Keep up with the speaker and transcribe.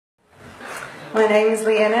My name is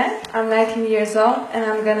Liene, I'm 19 years old, and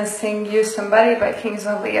I'm gonna sing You Somebody by Kings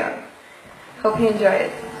of Leon. Hope you enjoy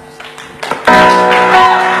it.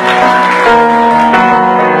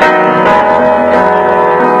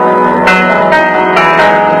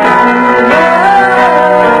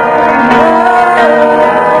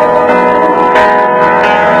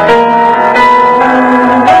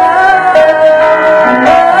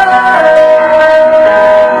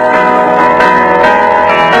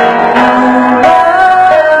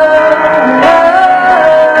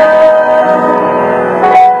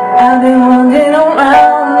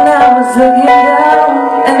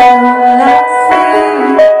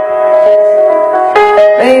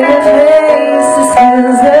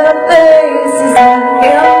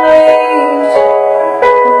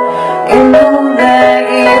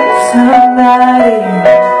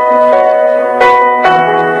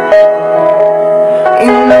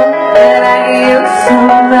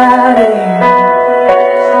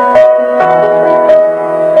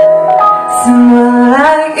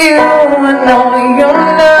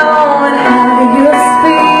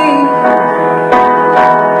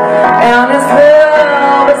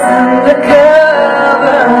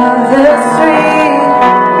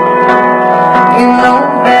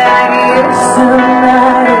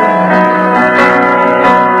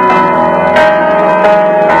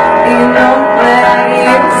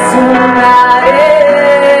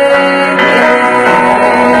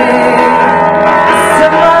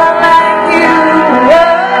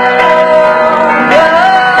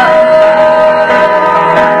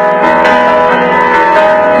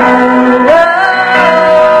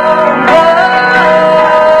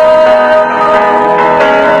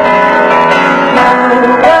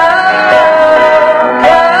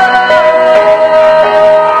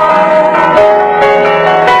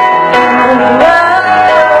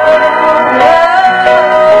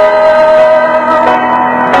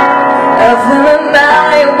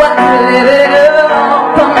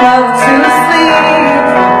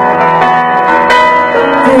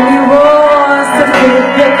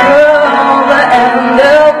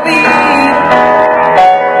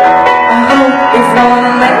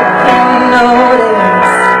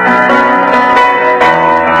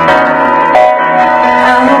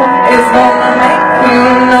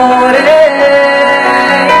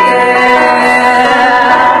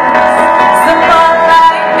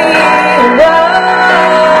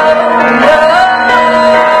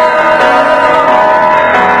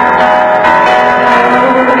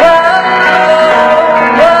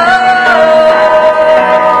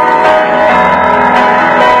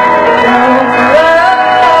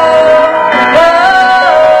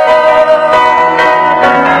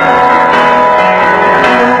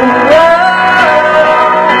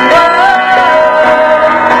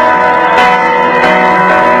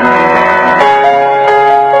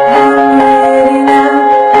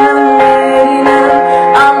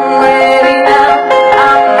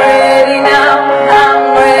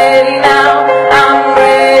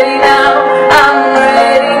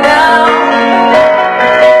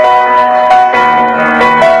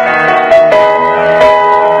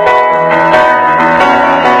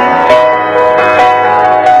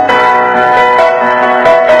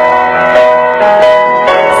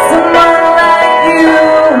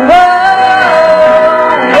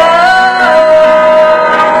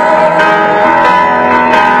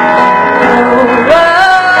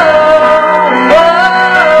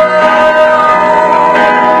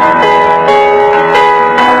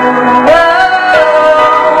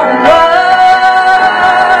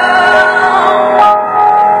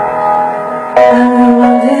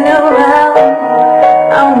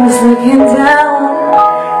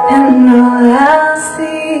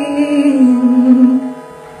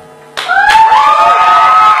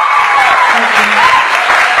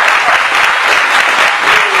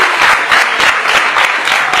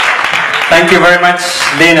 Thank you very much,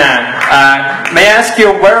 Liene. May I ask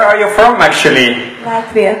you, where are you from actually?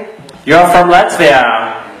 Latvia. You are from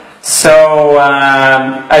Latvia. So,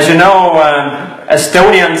 as you know,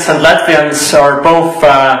 Estonians and Latvians are both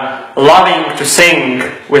loving to sing.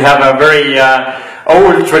 We have a very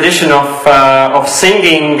old tradition of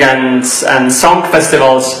singing and song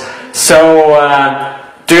festivals. So,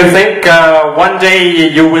 do you think one day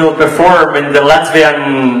you will perform in the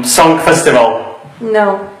Latvian Song Festival?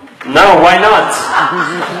 No. No, why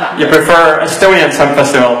not? You prefer Estonian Song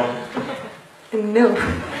Festival? No.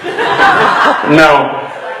 No.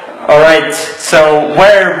 Alright, so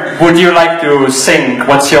where would you like to sing?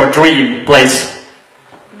 What's your dream place?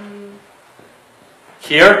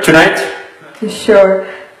 Here, tonight? Sure.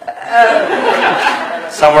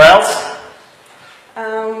 Somewhere else?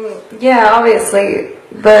 Yeah, obviously,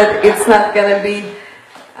 but it's not gonna be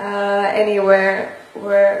anywhere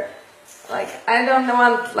where, like, I don't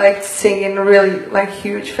want like to sing in really like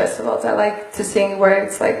huge festivals. I like to sing where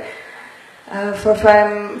it's like for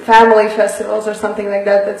family festivals or something like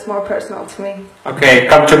that. That's more personal to me. Okay,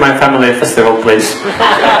 come to my family festival, please.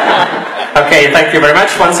 Okay, thank you very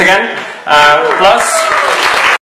much once again. Applause.